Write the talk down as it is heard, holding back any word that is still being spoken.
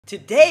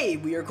Today,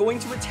 we are going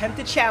to attempt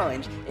a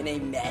challenge in a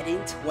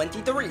Madden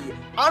 23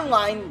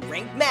 online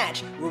ranked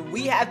match where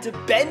we have to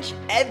bench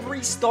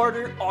every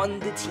starter on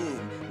the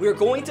team. We are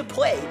going to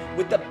play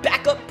with the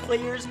backup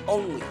players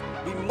only.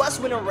 We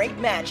must win a ranked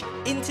match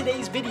in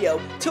today's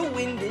video to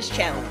win this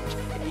challenge.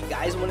 If you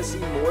guys want to see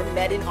more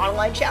Madden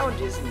online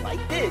challenges like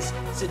this,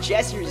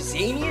 suggest your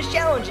Zaniest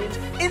challenges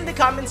in the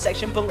comment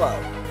section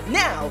below.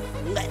 Now,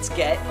 let's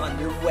get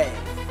underway.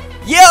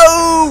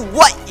 Yo,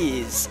 what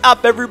is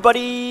up,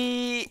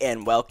 everybody,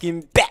 and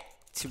welcome back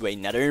to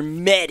another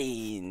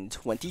Madden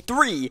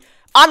 23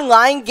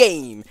 online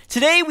game.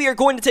 Today we are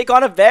going to take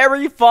on a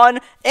very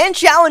fun and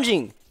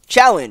challenging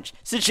challenge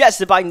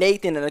suggested by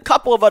Nathan and a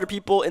couple of other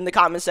people in the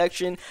comment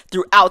section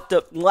throughout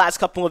the last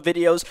couple of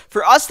videos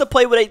for us to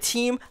play with a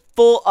team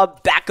full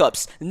of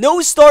backups.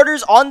 No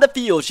starters on the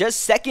field,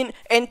 just second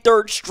and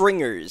third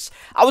stringers.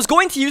 I was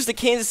going to use the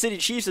Kansas City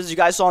Chiefs, as you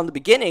guys saw in the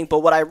beginning, but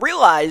what I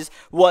realized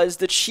was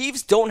the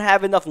Chiefs don't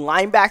have enough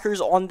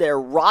linebackers on their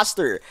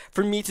roster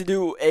for me to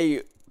do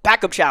a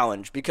backup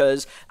challenge,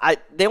 because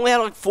they only had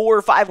like 4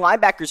 or 5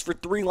 linebackers for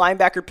 3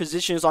 linebacker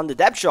positions on the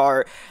depth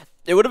chart.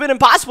 It would have been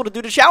impossible to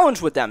do the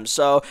challenge with them.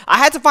 So I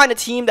had to find a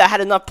team that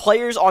had enough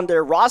players on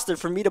their roster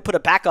for me to put a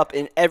backup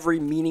in every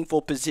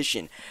meaningful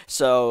position.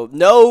 So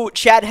no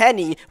Chad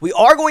Henne. We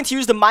are going to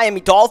use the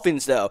Miami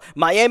Dolphins, though.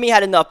 Miami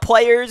had enough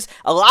players.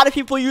 A lot of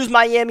people use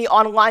Miami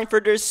online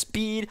for their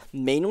speed,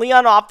 mainly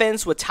on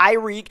offense with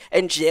Tyreek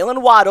and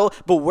Jalen Waddle,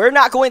 but we're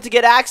not going to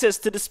get access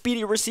to the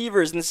speedy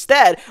receivers.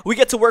 Instead, we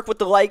get to work with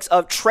the likes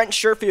of Trent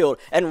Sherfield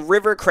and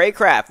River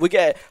Craycraft. We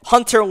get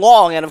Hunter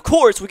Long, and of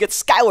course, we get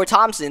Skylar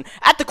Thompson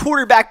at the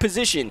quarterback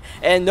position,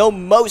 and no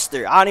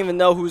Mostert. I don't even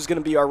know who's going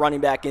to be our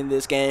running back in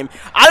this game.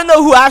 I don't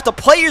know who half the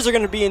players are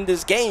going to be in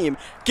this game,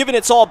 given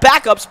it's all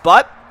backups,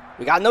 but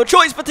we got no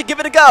choice but to give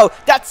it a go.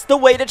 That's the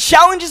way the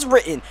challenge is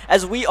written,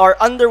 as we are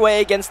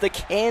underway against the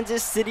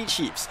Kansas City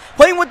Chiefs.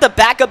 Playing with the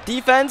backup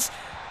defense,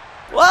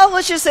 well,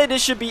 let's just say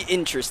this should be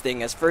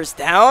interesting. As first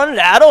down,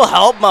 that'll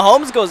help.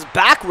 Mahomes goes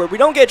backward. We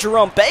don't get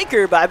Jerome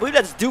Baker, but I believe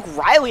that's Duke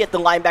Riley at the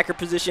linebacker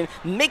position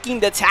making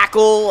the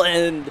tackle,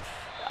 and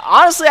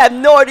honestly, I have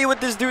no idea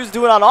what this dude's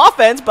doing on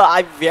offense, but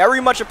I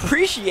very much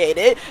appreciate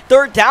it.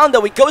 Third down,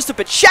 though, he goes to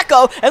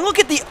Pacheco, and look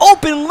at the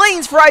open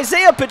lanes for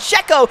Isaiah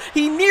Pacheco.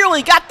 He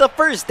nearly got the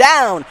first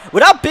down.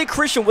 Without big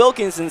Christian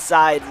Wilkins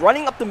inside,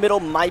 running up the middle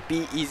might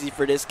be easy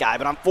for this guy,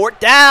 but on fourth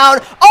down,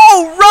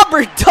 oh,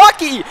 Rubber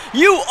Ducky,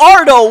 you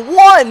are the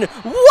one.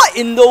 What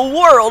in the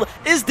world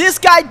is this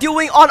guy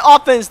doing on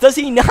offense? Does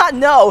he not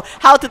know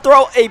how to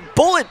throw a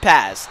bullet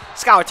pass?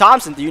 Skylar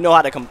Thompson, do you know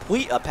how to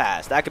complete a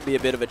pass? That could be a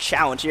bit of a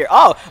challenge here.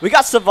 Oh, we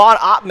got Savon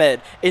Ahmed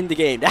in the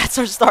game. That's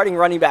our starting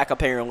running back,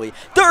 apparently.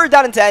 Third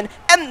down and 10,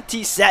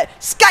 empty set.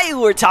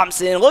 Skylar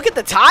Thompson, look at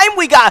the time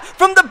we got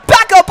from the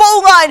backup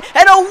O-line,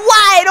 and a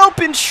wide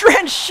open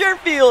Trent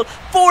Sherfield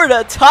for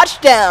the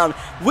touchdown.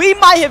 We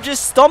might have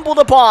just stumbled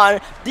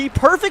upon the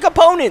perfect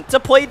opponent to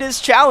play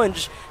this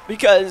challenge,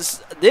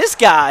 because this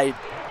guy,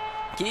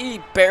 he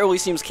barely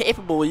seems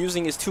capable of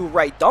using his 2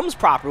 right thumbs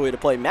properly to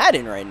play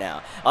Madden right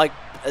now. Like,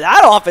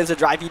 that offensive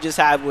drive he just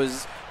had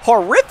was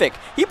horrific.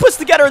 He puts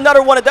together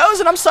another one of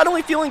those, and I'm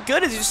suddenly feeling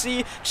good. As you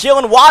see,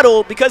 Jalen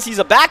Waddle, because he's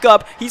a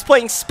backup, he's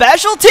playing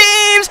special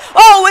teams.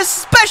 Oh, a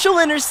special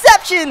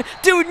interception.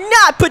 Do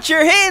not put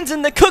your hands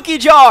in the cookie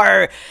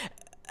jar,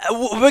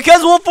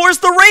 because we'll force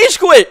the rage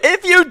quit.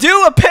 If you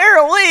do,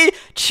 apparently,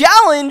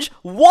 challenge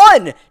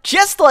 1.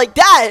 Just like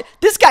that,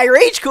 this guy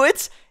rage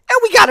quits, and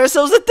we got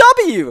ourselves a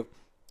W.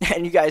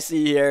 And you guys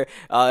see here,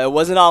 it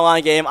was an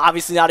online game,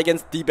 obviously not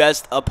against the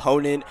best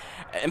opponent.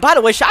 And by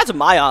the way, shout out to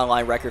my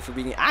online record for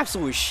being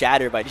absolutely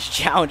shattered by these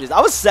challenges.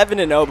 I was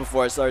 7-0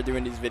 before I started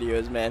doing these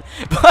videos, man.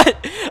 But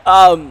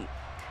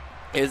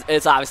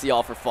it's obviously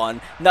all for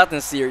fun.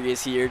 Nothing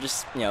serious here.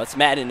 Just, you know, it's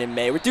Madden in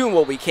May. We're doing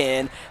what we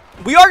can.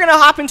 We are going to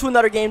hop into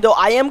another game, though.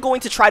 I am going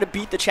to try to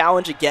beat the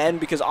challenge again,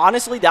 because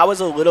honestly, that was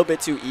a little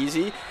bit too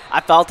easy. I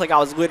felt like I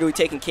was literally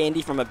taking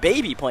candy from a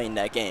baby playing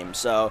that game.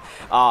 So,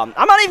 I'm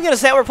not even going to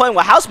say we're playing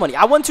with house money.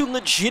 I want to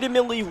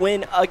legitimately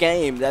win a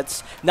game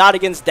that's not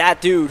against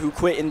that dude who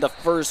quit in the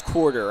first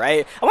quarter,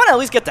 right? I want to at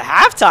least get to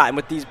halftime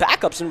with these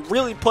backups and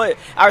really put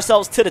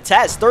ourselves to the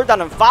test. Third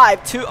down and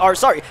 5,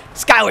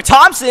 Skylar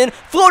Thompson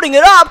floating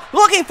it up,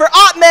 looking for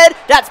Ahmed.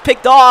 That's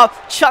picked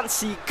off.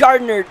 Chauncey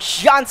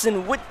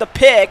Gardner-Johnson with the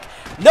pick.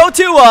 No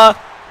Tua,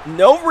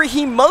 no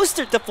Raheem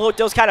Mostert to float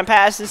those kind of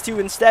passes to.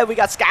 Instead, we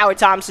got Skylar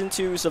Thompson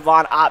to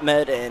Savon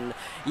Ahmed, and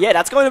yeah,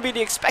 that's going to be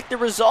the expected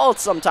result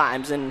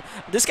sometimes. And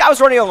this guy was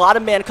running a lot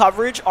of man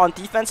coverage on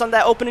defense on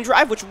that opening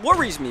drive, which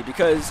worries me,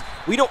 because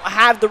we don't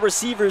have the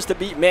receivers to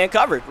beat man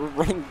coverage. We're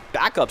running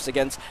backups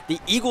against the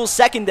Eagles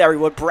secondary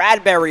with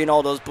Bradbury and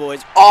all those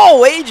boys.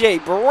 Oh, A.J.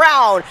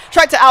 Brown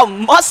tried to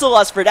outmuscle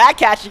us for that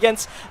catch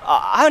against,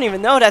 I don't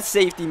even know that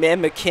safety,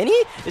 man.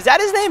 McKinney? Is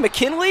that his name?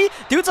 McKinley?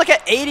 Dude's like an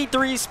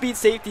 83 speed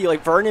safety,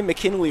 like Vernon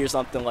McKinley or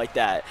something like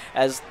that.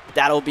 As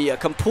that'll be a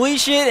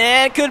completion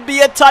and could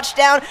be a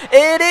touchdown.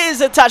 It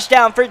is a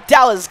touchdown for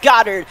Dallas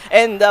Goedert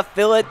and the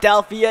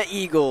Philadelphia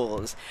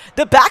Eagles.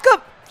 The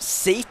backup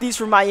safeties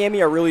for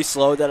Miami are really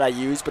slow that I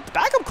use, but the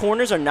backup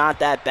corners are not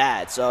that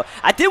bad. So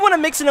I did want to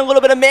mix in a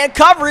little bit of man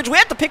coverage. We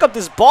have to pick up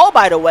this ball,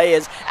 by the way,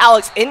 as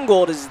Alex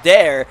Ingold is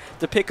there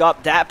to pick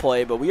up that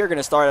play, but we are going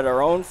to start at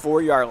our own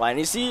 4-yard line.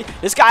 You see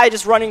this guy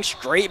just running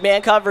straight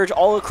man coverage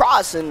all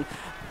across, and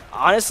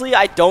honestly,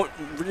 I don't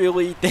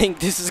really think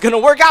this is going to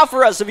work out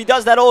for us if he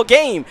does that whole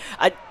game.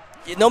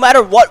 No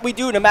matter what we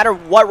do, no matter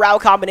what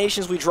route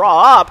combinations we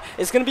draw up,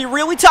 it's going to be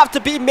really tough to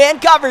beat man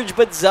coverage,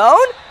 but zone?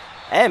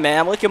 Hey, man,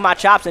 I'm licking my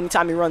chops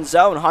anytime he runs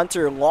zone.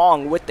 Hunter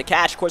Long with the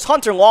catch. Of course,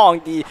 Hunter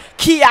Long, the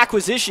key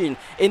acquisition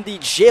in the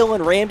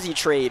Jalen Ramsey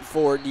trade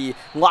for the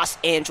Los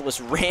Angeles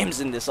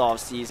Rams in this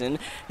offseason.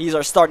 He's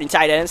our starting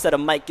tight end instead of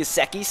Mike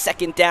Gesicki.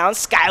 Second down,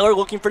 Skyler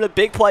looking for the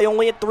big play,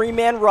 only a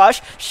 3-man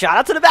rush. Shout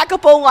out to the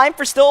backup O-line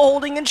for still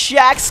holding in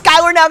check.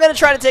 Skyler now going to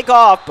try to take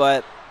off,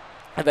 but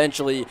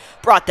eventually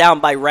brought down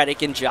by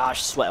Reddick and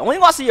Josh Sweat. Only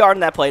lost a yard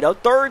in that play, though.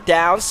 Third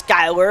down,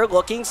 Skyler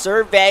looking,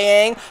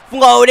 surveying,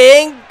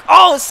 floating.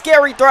 Oh,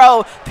 scary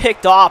throw.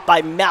 Picked off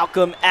by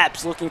Malcolm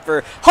Epps, looking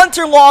for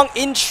Hunter Long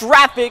in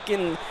traffic.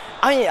 And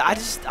I mean,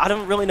 I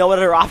don't really know what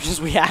other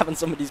options we have on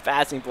some of these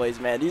passing plays,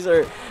 man. These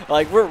are,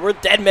 like, we're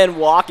dead men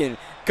walking,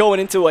 going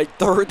into a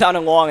third down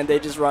and long, and they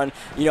just run,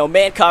 you know,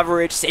 man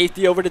coverage,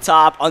 safety over the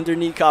top,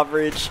 underneath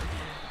coverage.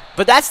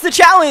 But that's the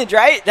challenge,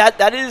 right?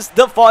 That is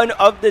the fun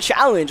of the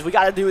challenge. We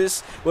got to do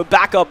this with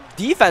backup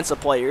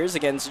defensive players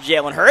against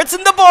Jalen Hurts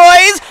and the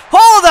boys.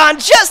 Hold on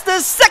just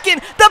a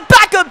second. The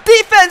backup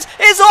defense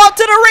is off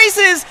to the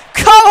races.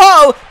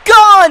 Coho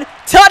gone.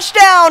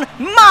 Touchdown,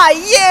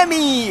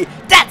 Miami!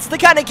 That's the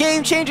kind of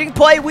game-changing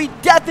play we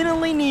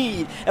definitely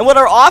need. And with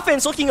our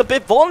offense looking a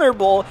bit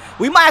vulnerable,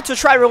 we might have to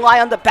try to rely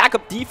on the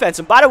backup defense.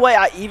 And by the way,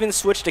 I even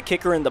switched the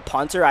kicker and the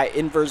punter. I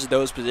inverted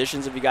those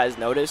positions, if you guys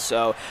noticed.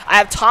 So I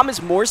have Thomas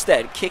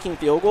Morstead kicking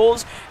field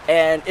goals.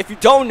 And if you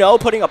don't know,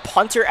 putting a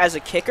punter as a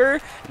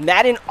kicker,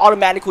 Madden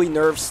automatically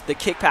nerfs the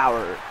kick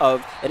power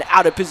of an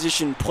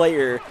out-of-position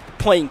player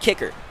playing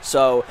kicker.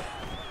 So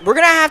we're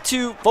going to have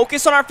to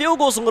focus on our field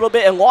goals a little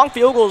bit, and long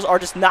field goals are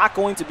just not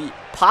going to be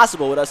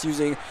possible with us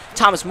using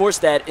Thomas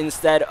Morstead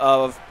instead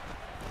of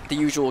the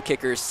usual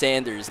kicker,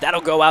 Sanders.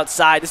 That'll go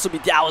outside. This will be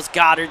Dallas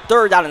Goedert.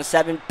 Third down and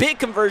 7. Big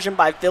conversion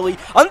by Philly.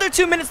 Under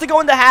 2 minutes to go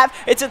in the half.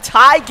 It's a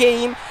tie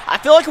game. I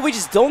feel like if we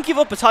just don't give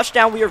up a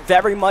touchdown, we are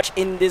very much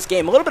in this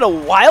game. A little bit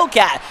of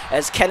Wildcat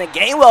as Kenneth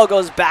Gainwell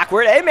goes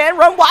backward. Hey, man,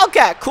 run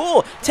Wildcat.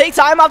 Cool. Take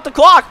time off the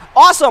clock.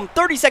 Awesome.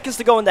 30 seconds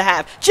to go in the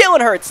half.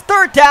 Jalen Hurts.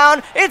 Third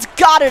down. It's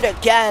Goedert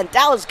again.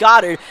 Dallas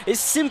Goedert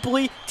is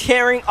simply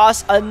tearing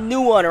us a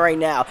new one right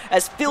now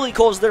as Philly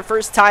calls their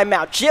first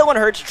timeout. Jalen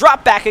Hurts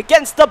drop back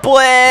against the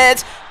blitz.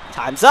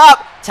 Time's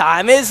up.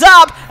 Time is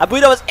up. I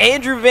believe that was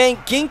Andrew Van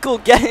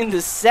Ginkel getting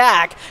the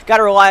sack. Got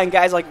to rely on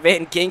guys like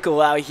Van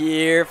Ginkel out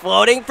here.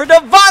 Floating for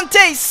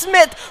Devontae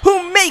Smith,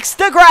 who makes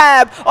the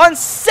grab on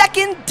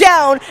second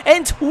down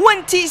and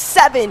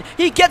 27.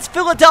 He gets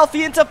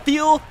Philadelphia into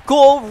field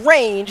goal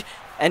range.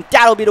 And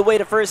that'll be the way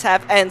the first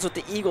half ends, with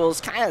the Eagles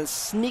kind of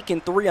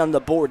sneaking 3 on the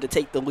board to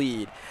take the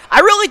lead. I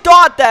really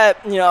thought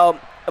that, you know,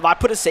 if I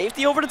put a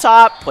safety over the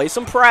top, play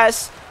some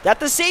press, that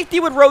the safety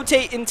would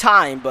rotate in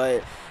time.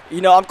 But,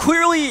 you know, I'm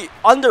clearly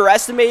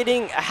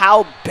underestimating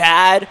how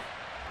bad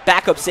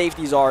backup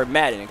safeties are in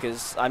Madden,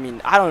 because, I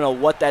mean, I don't know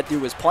what that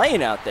dude was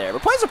playing out there. We're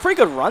playing some pretty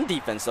good run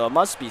defense, though, it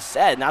must be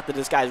said. Not that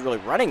this guy's really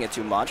running it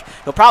too much.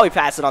 He'll probably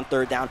pass it on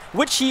third down,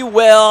 which he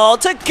will,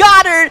 to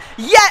Goedert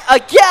yet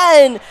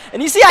again.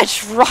 And you see, I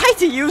tried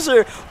to use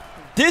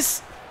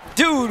this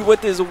dude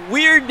with his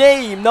weird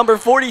name, number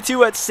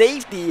 42 at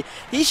safety.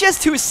 He's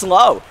just too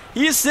slow.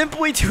 He is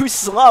simply too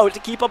slow to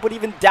keep up with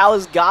even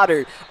Dallas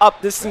Goedert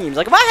up the seams.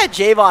 Like, if I had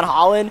Javon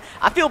Holland,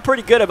 I feel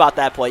pretty good about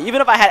that play. Even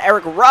if I had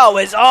Eric Rowe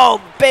as,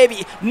 oh,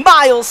 baby,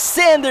 Miles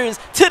Sanders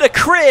to the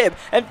crib.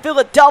 And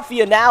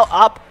Philadelphia now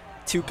up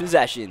 2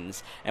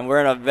 possessions. And we're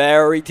in a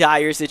very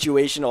dire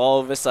situation all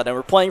of a sudden.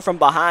 We're playing from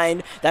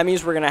behind. That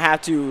means we're going to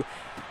have to,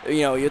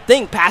 you know, you'd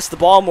think pass the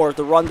ball more if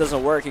the run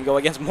doesn't work and go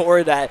against more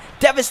of that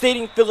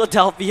devastating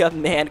Philadelphia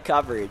man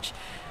coverage.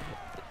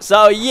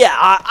 So, yeah,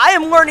 I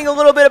am learning a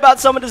little bit about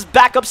some of this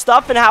backup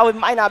stuff and how it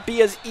might not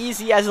be as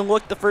easy as it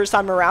looked the first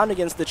time around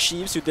against the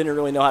Chiefs, who didn't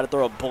really know how to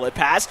throw a bullet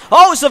pass.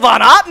 Oh,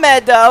 Savon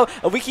Ahmed, though.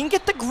 If we can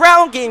get the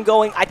ground game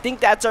going, I think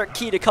that's our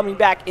key to coming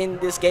back in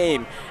this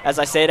game. As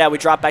I say that, we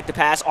drop back to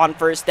pass on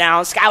first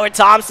down. Skylar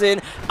Thompson.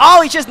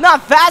 Oh, he's just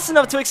not fast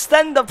enough to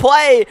extend the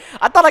play.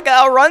 I thought I could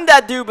outrun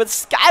that dude, but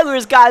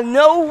Skylar's got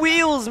no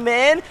wheels,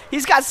 man.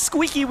 He's got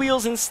squeaky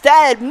wheels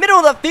instead. Middle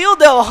of the field,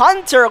 though,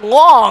 Hunter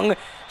Long.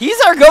 He's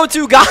our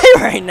go-to guy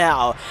right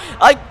now.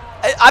 Like,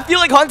 I feel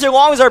like Hunter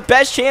Long is our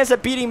best chance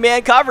at beating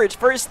man coverage.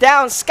 First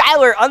down,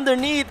 Skyler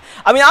underneath.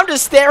 I mean, I'm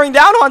just staring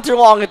down Hunter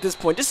Long at this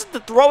point. This is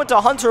the throw into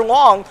Hunter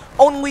Long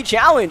only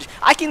challenge.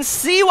 I can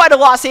see why the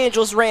Los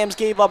Angeles Rams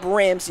gave up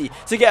Ramsey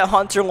to get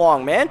Hunter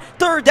Long, man.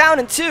 Third down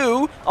and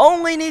 2.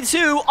 Only need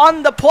 2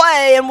 on the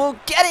play, and we'll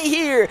get it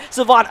here.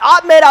 Savon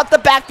Ahmed out the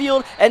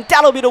backfield, and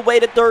that'll be the way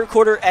the third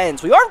quarter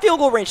ends. We are in field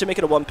goal range to make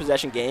it a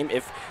 1-possession game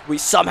if we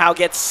somehow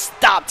get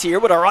stopped here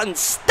with our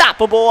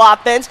unstoppable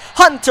offense.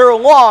 Hunter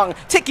Long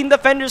taking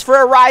defenders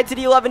for a ride to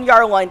the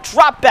 11-yard line.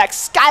 Drop back,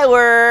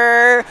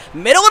 Skyler,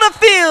 middle of the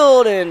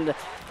field, and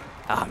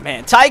oh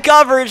man, tight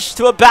coverage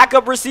to a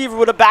backup receiver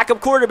with a backup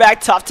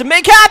quarterback. Tough to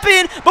make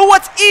happen, but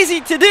what's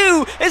easy to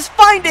do is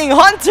finding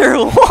Hunter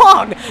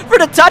Long for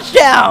the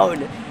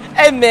touchdown.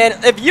 And man,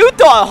 if you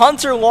thought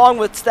Hunter Long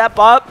would step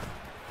up,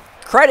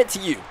 credit to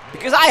you,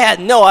 because I had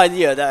no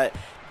idea that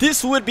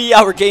this would be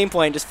our game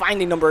plan, just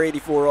finding number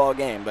 84 all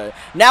game. But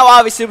now,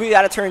 obviously, we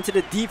got to turn to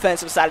the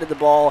defensive side of the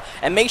ball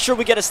and make sure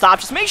we get a stop.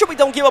 Just make sure we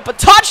don't give up a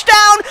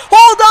touchdown.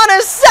 Hold on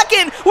a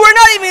second. We're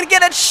not even going to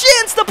get a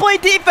chance to play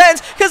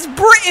defense because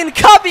Britton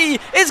Covey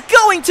is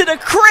going to the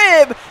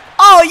crib.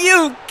 Oh,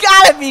 you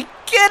got to be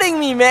kidding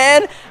me,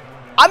 man.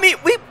 I mean,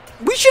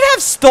 we should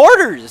have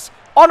starters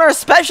on our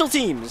special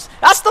teams.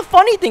 That's the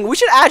funny thing. We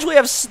should actually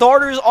have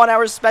starters on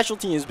our special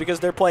teams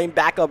because they're playing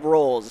backup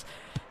roles.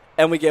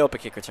 And we gave up a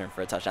kick return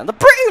for a touchdown. The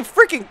Britton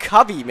freaking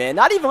Covey, man.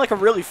 Not even like a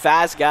really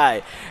fast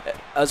guy,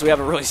 as we have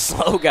a really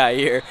slow guy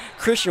here.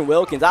 Christian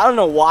Wilkins. I don't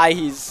know why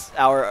he's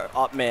our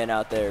up man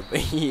out there, but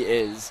he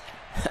is.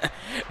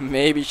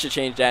 Maybe should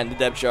change that in the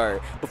depth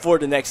chart before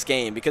the next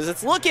game, because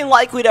it's looking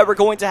likely that we're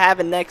going to have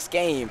a next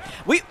game.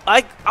 We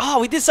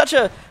did such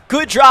a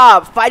good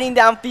job fighting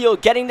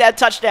downfield, getting that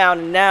touchdown,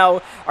 and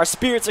now our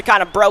spirits are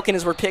kind of broken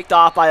as we're picked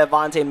off by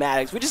Avonte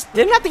Maddox. We just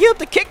didn't have to give up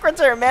the kick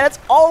return, man. That's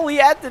all we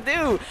had to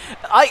do.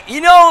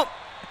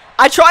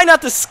 I try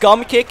not to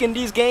scum kick in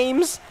these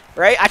games,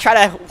 right? I try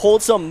to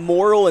hold some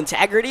moral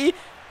integrity.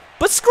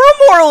 But screw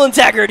moral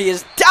integrity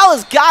as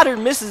Dallas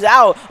Goedert misses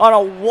out on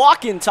a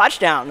walk-in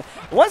touchdown.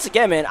 Once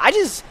again, man,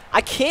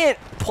 I can't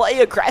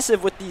play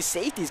aggressive with these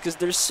safeties because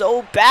they're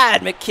so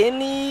bad.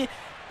 McKinney,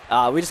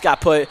 we just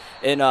got put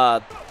in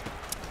a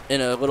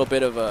little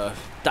bit of a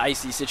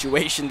dicey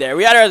situation there.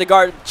 We either had to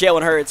guard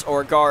Jalen Hurts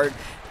or guard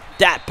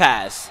that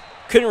pass.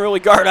 Couldn't really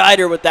guard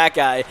either with that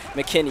guy,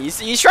 McKinney.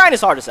 He's trying his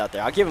hardest out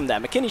there. I'll give him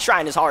that. McKinney's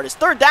trying his hardest.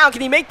 Third down.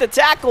 Can he make the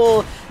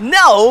tackle?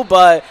 No,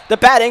 but the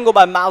bad angle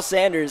by Miles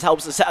Sanders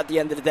helps us out at the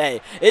end of the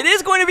day. It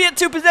is going to be a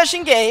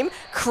two-possession game.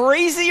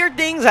 Crazier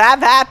things have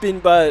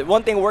happened, but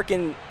one thing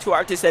working to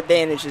our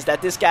disadvantage is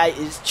that this guy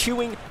is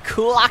chewing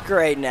clock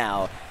right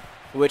now,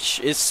 which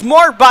is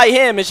smart by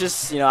him. It's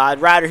just,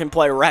 I'd rather him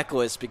play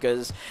reckless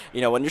because,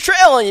 when you're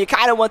trailing, you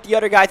kind of want the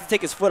other guy to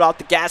take his foot off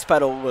the gas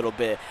pedal a little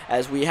bit,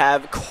 as we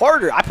have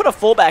Carter. I put a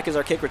fullback as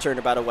our kick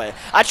returner, by the way.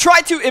 I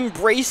try to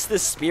embrace the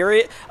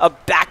spirit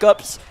of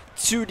backups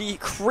to the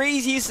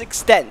craziest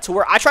extent, to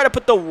where I try to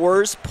put the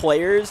worst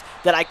players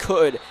that I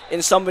could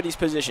in somebody's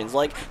positions.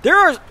 Like, there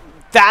are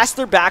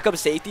faster backup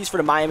safeties for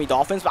the Miami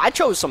Dolphins, but I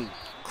chose some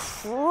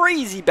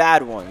crazy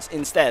bad ones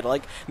instead,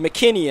 like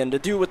McKinney and the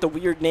dude with the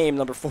weird name,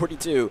 number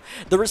 42.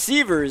 The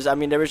receivers, I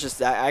mean, there was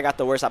just, I got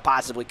the worst I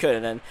possibly could.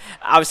 And then,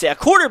 obviously, at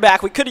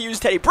quarterback, we could have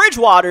used Teddy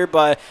Bridgewater,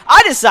 but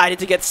I decided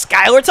to get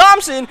Skylar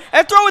Thompson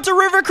and throw it to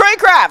River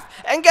Craycraft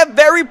and get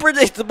very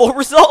predictable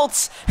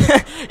results.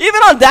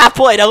 Even on that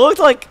play, that looked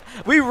like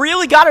we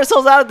really got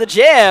ourselves out of the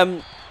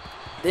jam.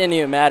 Didn't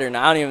even matter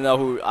now. I don't even know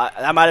who.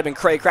 That might have been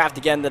Craycraft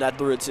again that I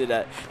threw it to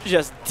that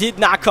just did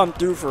not come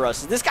through for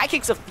us. This guy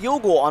kicks a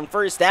field goal on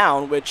first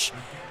down, which,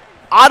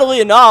 oddly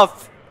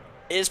enough,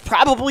 is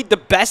probably the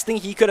best thing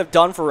he could have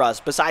done for us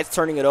besides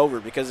turning it over,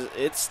 because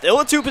it's still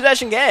a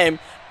two-possession game.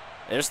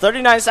 There's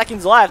 39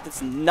 seconds left.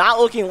 It's not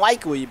looking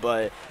likely,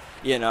 but,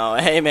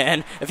 hey,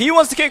 man, if he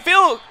wants to kick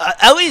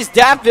at least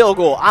that field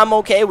goal, I'm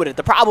okay with it.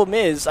 The problem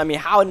is, I mean,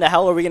 how in the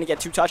hell are we going to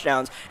get 2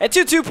 touchdowns and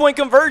 2 two-point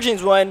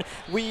conversions when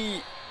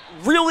we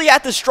really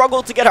had to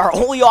struggle to get our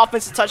only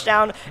offensive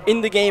touchdown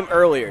in the game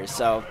earlier?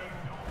 So,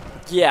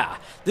 yeah,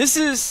 this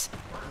is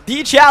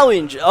the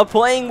challenge of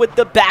playing with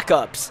the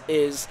backups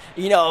is,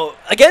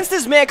 against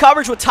this man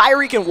coverage with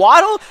Tyreek and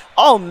Waddle,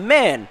 oh,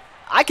 man,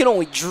 I can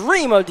only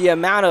dream of the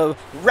amount of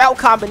route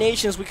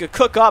combinations we could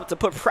cook up to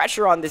put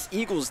pressure on this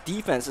Eagles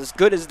defense, as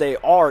good as they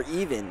are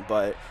even,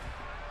 but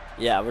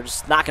yeah, we're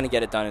just not going to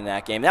get it done in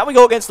that game. Now we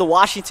go against the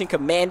Washington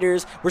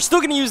Commanders. We're still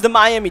going to use the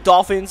Miami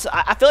Dolphins.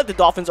 I feel like the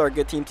Dolphins are a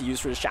good team to use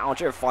for this challenge.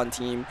 They're a fun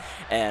team.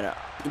 And,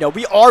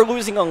 we are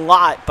losing a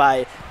lot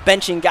by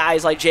benching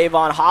guys like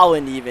Javon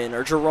Holland even,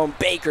 or Jerome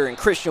Baker and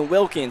Christian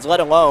Wilkins,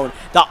 let alone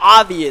the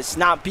obvious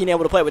not being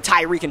able to play with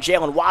Tyreek and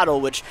Jalen Waddle,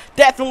 which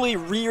definitely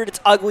reared its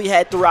ugly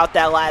head throughout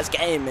that last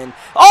game. And,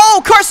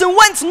 oh, Carson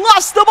Wentz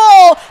lost the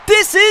ball.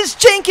 This is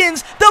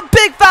Jenkins, the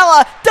big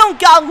fella. Don't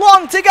got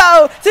long to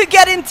go to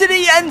get into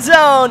the end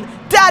zone.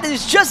 That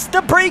is just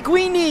the break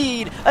we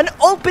need. An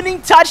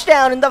opening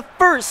touchdown in the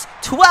first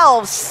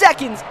 12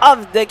 seconds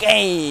of the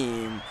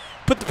game.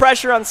 Put the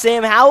pressure on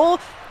Sam Howell,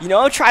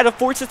 try to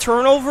force a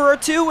turnover or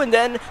two, and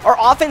then our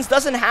offense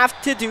doesn't have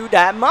to do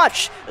that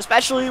much.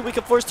 Especially we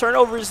can force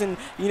turnovers and,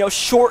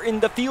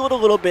 shorten the field a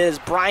little bit, as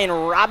Brian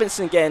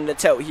Robinson getting the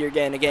tote here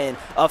again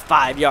of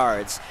 5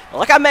 yards.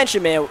 Like I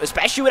mentioned, man,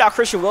 especially without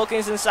Christian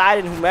Wilkins inside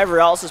and whomever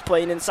else is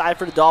playing inside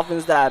for the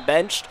Dolphins that I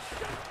benched,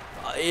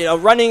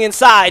 running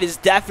inside is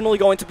definitely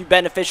going to be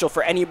beneficial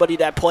for anybody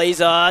that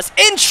plays us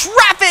in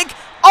traffic.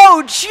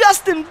 Oh,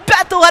 Justin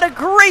Bethel had a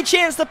great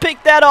chance to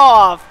pick that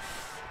off.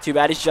 Too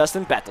bad he's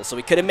Justin Bethel, so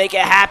we couldn't make it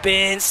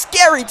happen.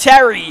 Scary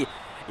Terry.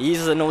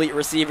 He's an elite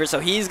receiver, so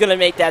he's going to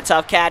make that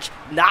tough catch.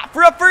 Not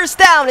for a first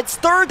down. It's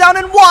 3rd down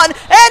and 1. And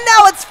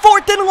now it's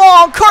 4th and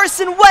long.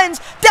 Carson Wentz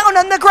down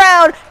on the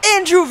ground.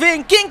 Andrew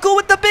Van Ginkel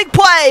with the big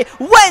play.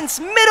 Wentz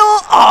middle.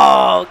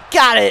 Oh,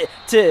 got it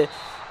to...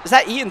 Is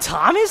that Ian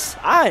Thomas?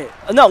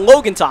 No,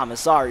 Logan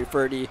Thomas, sorry,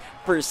 for the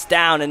first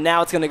down. And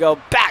now it's going to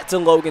go back to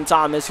Logan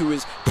Thomas, who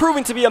is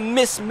proving to be a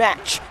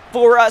mismatch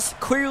for us.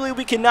 Clearly,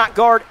 we cannot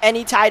guard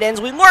any tight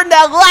ends. We learned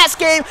that last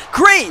game.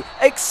 Great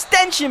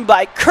extension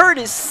by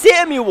Curtis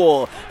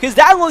Samuel, because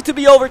that looked to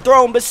be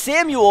overthrown, but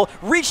Samuel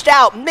reached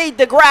out, made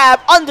the grab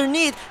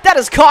underneath. That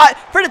is caught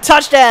for the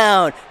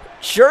touchdown.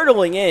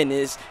 Shirtling in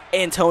is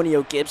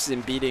Antonio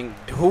Gibson, beating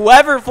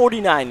whoever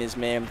 49 is,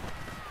 man.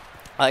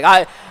 Like,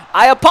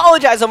 I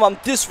apologize if I'm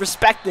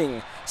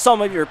disrespecting some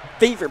of your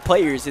favorite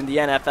players in the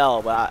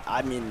NFL, but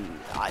I mean,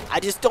 I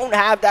just don't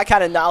have that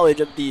kind of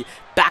knowledge of the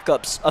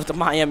backups of the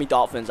Miami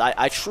Dolphins.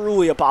 I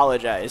truly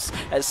apologize.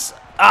 As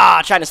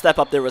trying to step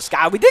up there with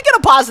Sky. We did get a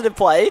positive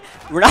play.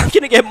 We're not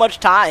going to get much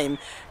time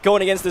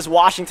going against this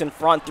Washington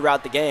front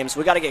throughout the game, so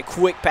we got to get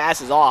quick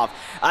passes off.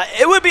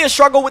 It would be a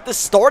struggle with the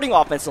starting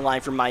offensive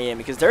line for Miami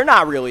because they're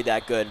not really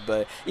that good,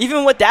 but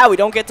even with that, we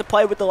don't get to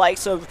play with the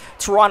likes of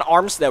Teron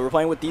Armstead. We're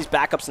playing with these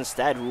backups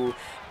instead, who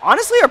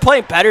honestly are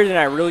playing better than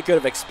I really could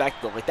have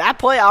expected. Like that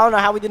play, I don't know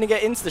how we didn't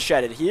get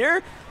insta-shedded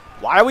here.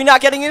 Why are we not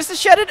getting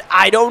insta-shedded?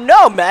 I don't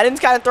know. Madden's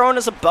kind of throwing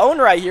us a bone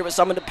right here with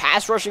some of the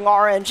pass rushing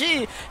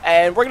RNG,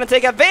 and we're going to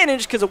take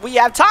advantage because if we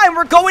have time,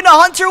 we're going to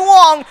Hunter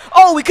Long.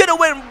 Oh, we could have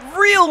went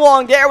real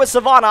long there with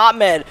Savon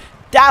Ahmed.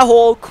 That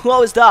hole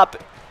closed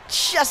up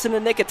just in the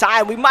nick of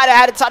time. We might have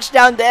had a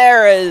touchdown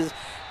there as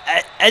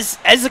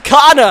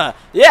Ezekana.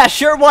 Yeah,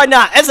 sure, why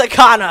not?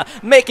 Ezekana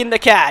making the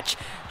catch.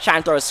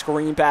 Trying to throw a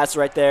screen pass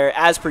right there.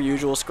 As per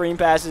usual, screen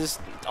passes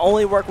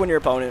only work when your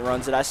opponent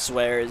runs it, I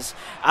swear.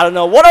 I don't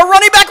know what a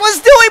running back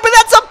was doing, but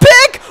that's a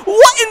pick!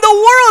 What in the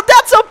world?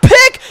 That's a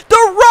pick! The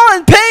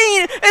run!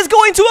 Payne is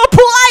going to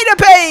apply to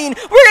Payne!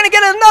 We're going to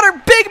get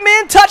another big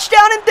man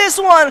touchdown in this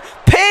one!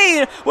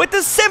 Payne, with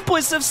the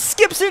simplest of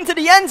skips into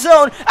the end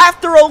zone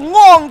after a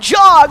long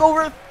jog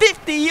over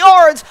 50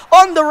 yards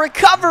on the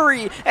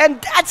recovery.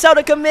 And that's how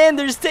the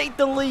Commanders take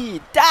the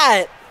lead.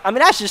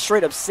 That's just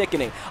straight up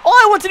sickening. All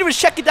I want to do is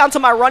check it down to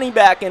my running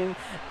back, and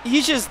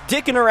he's just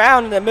dicking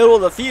around in the middle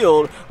of the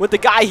field with the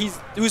guy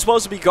who's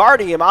supposed to be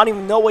guarding him. I don't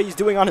even know what he's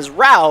doing on his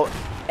route.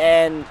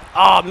 And,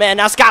 oh man,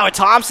 now Skylar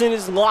Thompson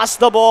has lost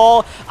the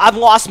ball. I've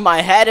lost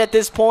my head at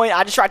this point.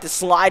 I just tried to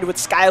slide with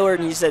Skylar,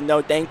 and he said,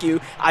 no, thank you.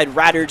 I'd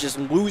rather just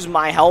lose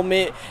my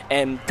helmet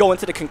and go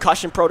into the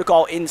concussion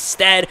protocol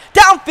instead.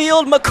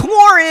 Downfield,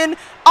 McLaurin.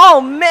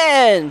 Oh,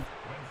 man.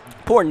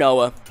 Poor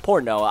Noah. Poor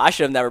Noah. I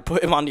should have never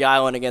put him on the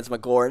island against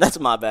McLaurin. That's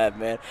my bad,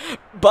 man.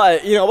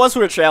 But, you know, once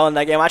we were trailing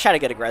that game, I tried to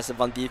get aggressive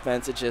on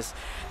defense. It just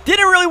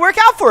didn't really work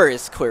out for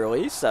us,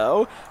 clearly.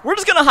 So, we're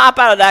just going to hop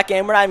out of that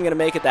game. We're not even going to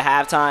make it to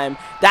halftime.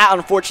 That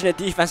unfortunate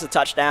defensive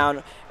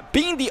touchdown.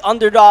 Being the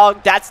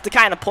underdog, that's the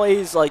kind of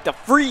plays, like the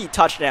free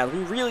touchdowns.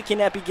 We really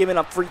cannot be giving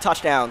up free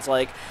touchdowns.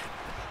 Like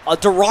a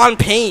Deron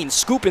Payne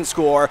scoop and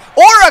score,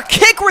 or a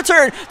kick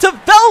return to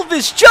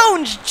Velvis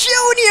Jones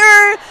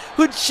Jr.,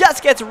 who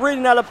just gets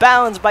ridden out of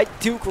bounds by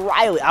Duke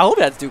Riley. I hope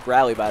that's Duke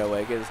Riley, by the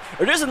way, because if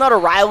there's another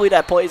Riley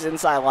that plays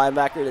inside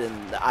linebacker,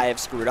 then I have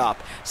screwed up.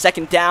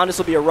 Second down, this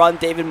will be a run.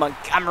 David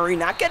Montgomery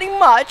not getting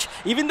much,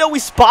 even though we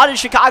spotted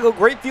Chicago,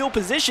 great field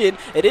position.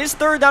 It is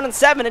 3rd down and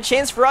 7, a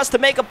chance for us to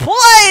make a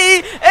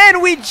play,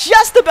 and we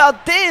just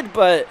about did,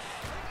 but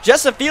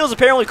Justin Fields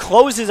apparently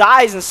closed his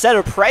eyes and said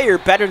a prayer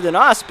better than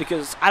us,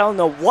 because I don't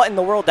know what in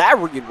the world that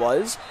read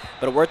was,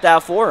 but it worked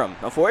out for him.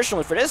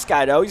 Unfortunately for this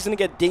guy, though, he's going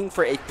to get dinged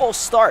for a full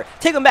start.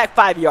 Take him back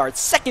 5 yards.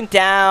 Second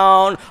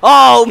down.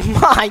 Oh,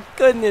 my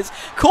goodness.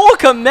 Cole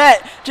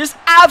Kmet just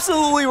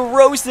absolutely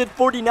roasted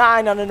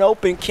 49 on an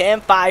open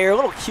campfire. A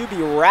little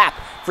QB wrap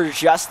for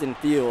Justin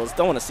Fields.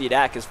 Don't want to see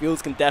that, because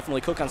Fields can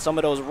definitely cook on some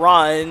of those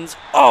runs.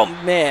 Oh,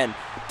 man.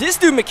 This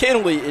dude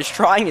McKinley is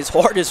trying his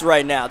hardest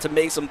right now to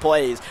make some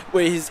plays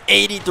with his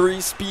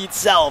 83 speed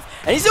self.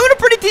 And he's doing a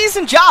pretty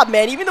decent job,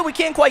 man. Even though we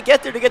can't quite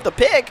get there to get the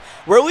pick,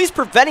 we're at least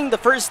preventing the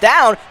first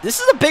down. This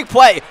is a big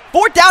play.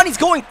 4th down, he's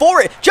going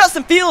for it.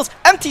 Justin Fields,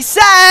 empty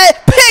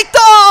set, picked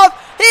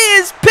off. He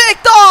is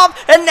picked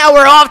off, and now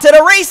we're off to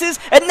the races,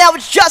 and now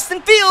it's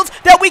Justin Fields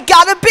that we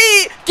gotta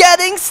beat.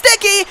 Getting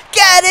sticky,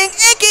 getting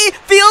icky.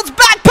 Fields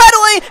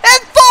backpedaling and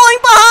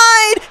falling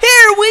behind.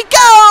 Here we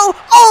go,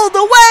 all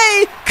the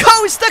way,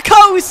 coast to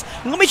coast.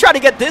 Let me try to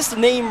get this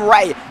name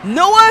right.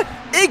 Noah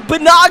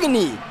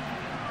Igbenogany.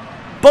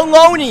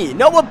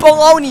 Noah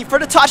Baloney for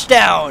the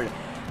touchdown.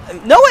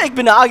 Noah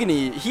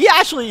Igbenogany, he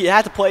actually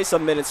had to play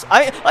some minutes.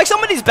 Like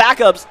some of these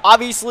backups,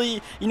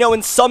 obviously, you know,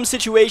 in some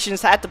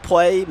situations had to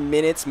play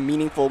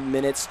meaningful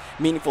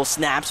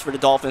snaps for the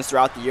Dolphins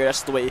throughout the year.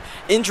 That's the way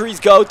injuries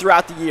go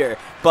throughout the year.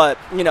 But,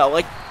 you know,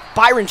 like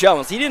Byron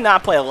Jones, he did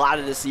not play a lot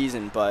of the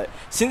season, but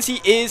since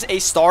he is a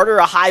starter,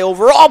 a high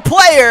overall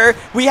player,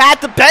 we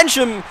had to bench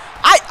him.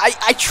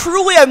 I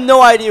truly have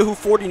no idea who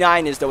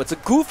 49 is, though. It's a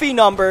goofy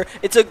number.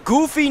 It's a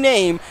goofy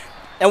name.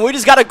 And we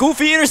just got a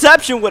goofy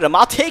interception with him.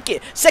 I'll take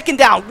it. Second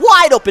down,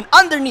 wide open,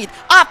 underneath.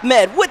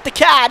 Ahmed with the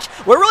catch.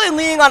 We're really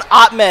leaning on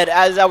Ahmed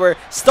as our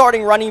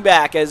starting running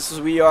back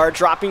as we are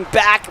dropping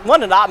back.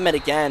 Wanted Ahmed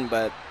again,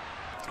 but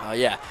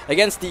yeah,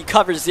 against the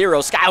cover 0,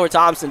 Skylar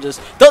Thompson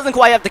just doesn't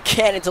quite have the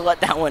cannon to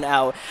let that one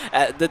out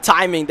at the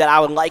timing that I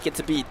would like it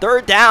to be.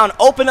 Third down,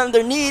 open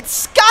underneath.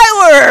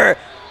 Skylar!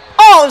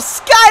 Oh,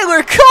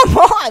 Skylar, come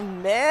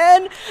on,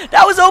 man.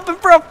 That was open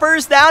for a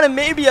first down and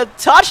maybe a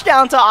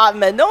touchdown to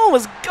Ahmed. No one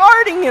was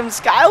guarding him,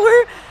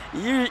 Skylar.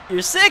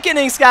 You're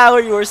sickening,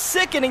 Skylar. You are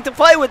sickening to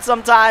play with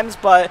sometimes,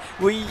 but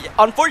we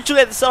unfortunately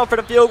had to settle for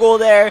the field goal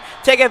there.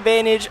 Take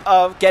advantage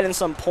of getting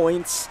some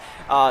points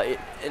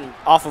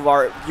off of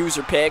our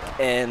user pick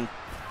and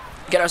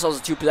get ourselves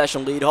a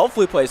 2-possession lead.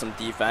 Hopefully play some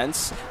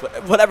defense,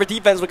 whatever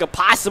defense we could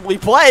possibly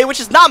play, which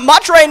is not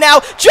much right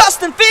now.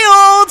 Justin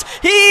Fields,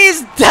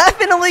 he's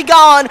definitely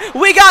gone.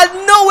 We got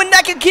no one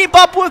that can keep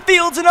up with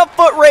Fields in a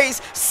foot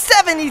race.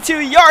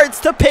 72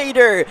 yards to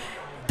Pater.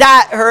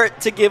 That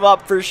hurt to give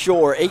up for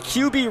sure. A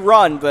QB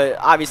run, but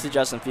obviously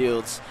Justin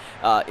Fields,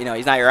 you know,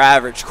 he's not your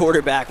average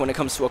quarterback when it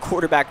comes to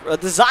a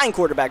design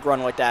quarterback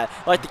run like that,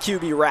 like the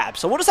QB wrap.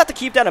 So we'll just have to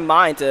keep that in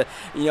mind to,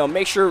 you know,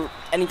 make sure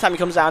anytime he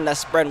comes down that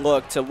spread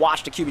look to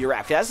watch the QB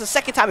wrap. That's the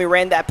second time he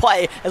ran that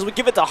play as we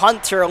give it to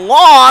Hunter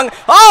Long.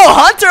 Oh,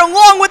 Hunter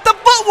Long with the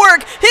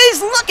footwork.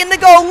 He's looking to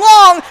go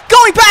long,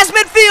 going past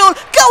midfield,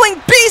 going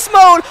beast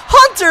mode.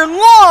 Hunter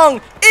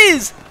Long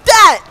is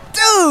that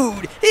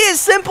dude. He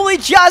is simply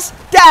just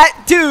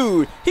that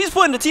dude. He's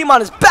putting the team on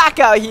his back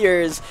out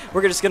here.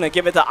 We're just going to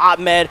give it to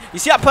Ahmed. You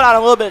see I put on a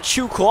little bit of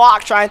chew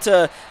clock trying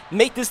to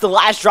make this the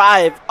last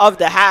drive of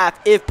the half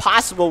if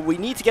possible. We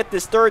need to get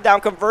this third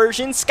down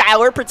conversion.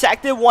 Skylar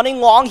protected, wanting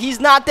long. He's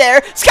not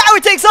there.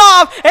 Skylar takes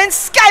off, and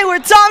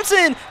Skylar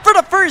Thompson for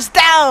the first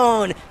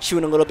down.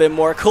 Shooting a little bit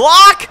more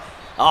clock.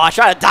 Oh, I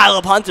try to dial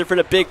up Hunter for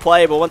the big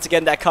play, but once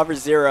again, that cover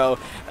 0.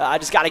 I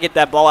just got to get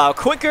that ball out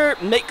quicker,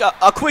 make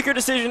a quicker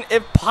decision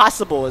if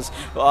possible.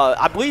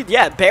 I believe,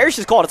 yeah, Bears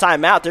just called a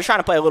timeout. They're trying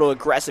to play a little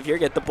aggressive here,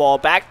 get the ball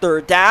back.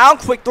 Third down,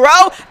 quick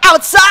throw,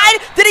 outside.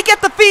 Did he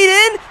get the feet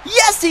in?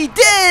 Yes, he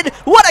did.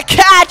 What a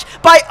catch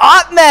by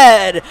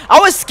Ahmed. I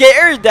was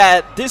scared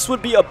that this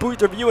would be a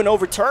booth review and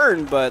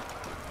overturn, but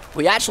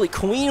we actually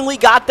cleanly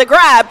got the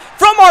grab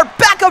from our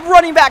backup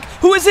running back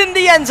who is in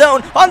the end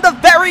zone on the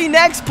very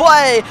next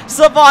play.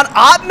 Savon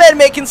Ahmed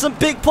making some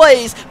big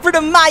plays for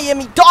the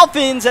Miami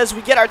Dolphins as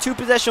we get our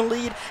 2-possession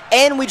lead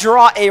and we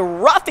draw a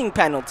roughing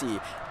penalty.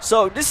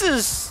 So this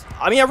is,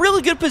 I mean, a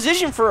really good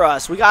position for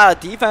us. We got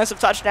a defensive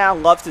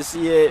touchdown. Love to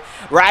see it.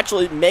 We're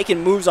actually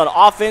making moves on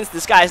offense.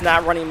 This guy's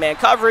not running man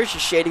coverage.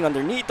 He's shading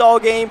underneath all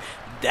game.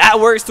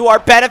 That works to our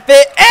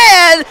benefit,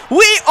 and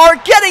we are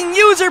getting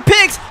user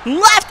picks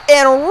left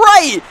and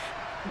right.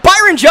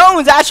 Byron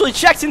Jones actually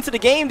checked into the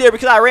game there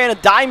because I ran a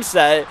dime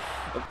set.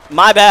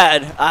 My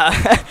bad.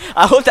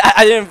 I hope that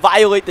I didn't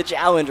violate the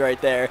challenge right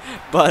there.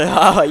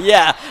 But,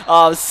 yeah,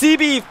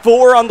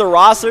 CB4 on the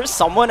roster.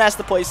 Someone has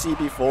to play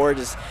CB4.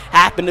 Just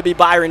happened to be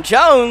Byron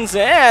Jones.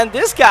 And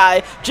this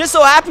guy just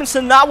so happens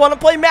to not want to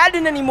play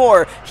Madden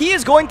anymore. He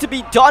is going to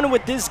be done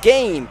with this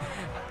game.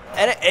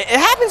 And it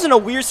happens in a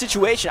weird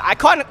situation. I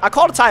called a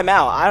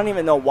timeout. I don't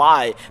even know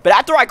why. But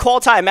after I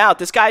called timeout,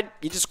 this guy,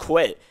 he just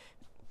quit.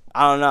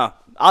 I don't know.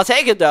 I'll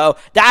take it, though.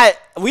 That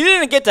we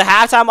didn't get to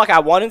halftime like I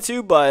wanted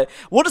to, but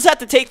we'll just have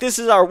to take this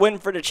as our win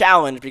for the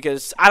challenge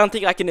because I don't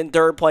think I can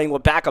endure playing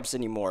with backups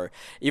anymore.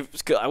 We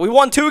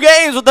won 2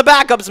 games with the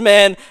backups,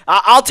 man.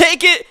 I'll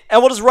take it,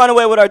 and we'll just run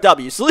away with our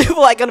W. So leave a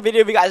like on the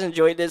video if you guys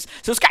enjoyed this.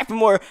 Subscribe for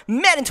more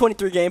Madden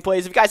 23 gameplays.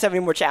 If you guys have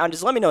any more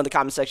challenges, let me know in the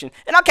comment section,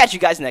 and I'll catch you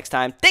guys next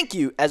time. Thank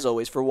you, as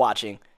always, for watching.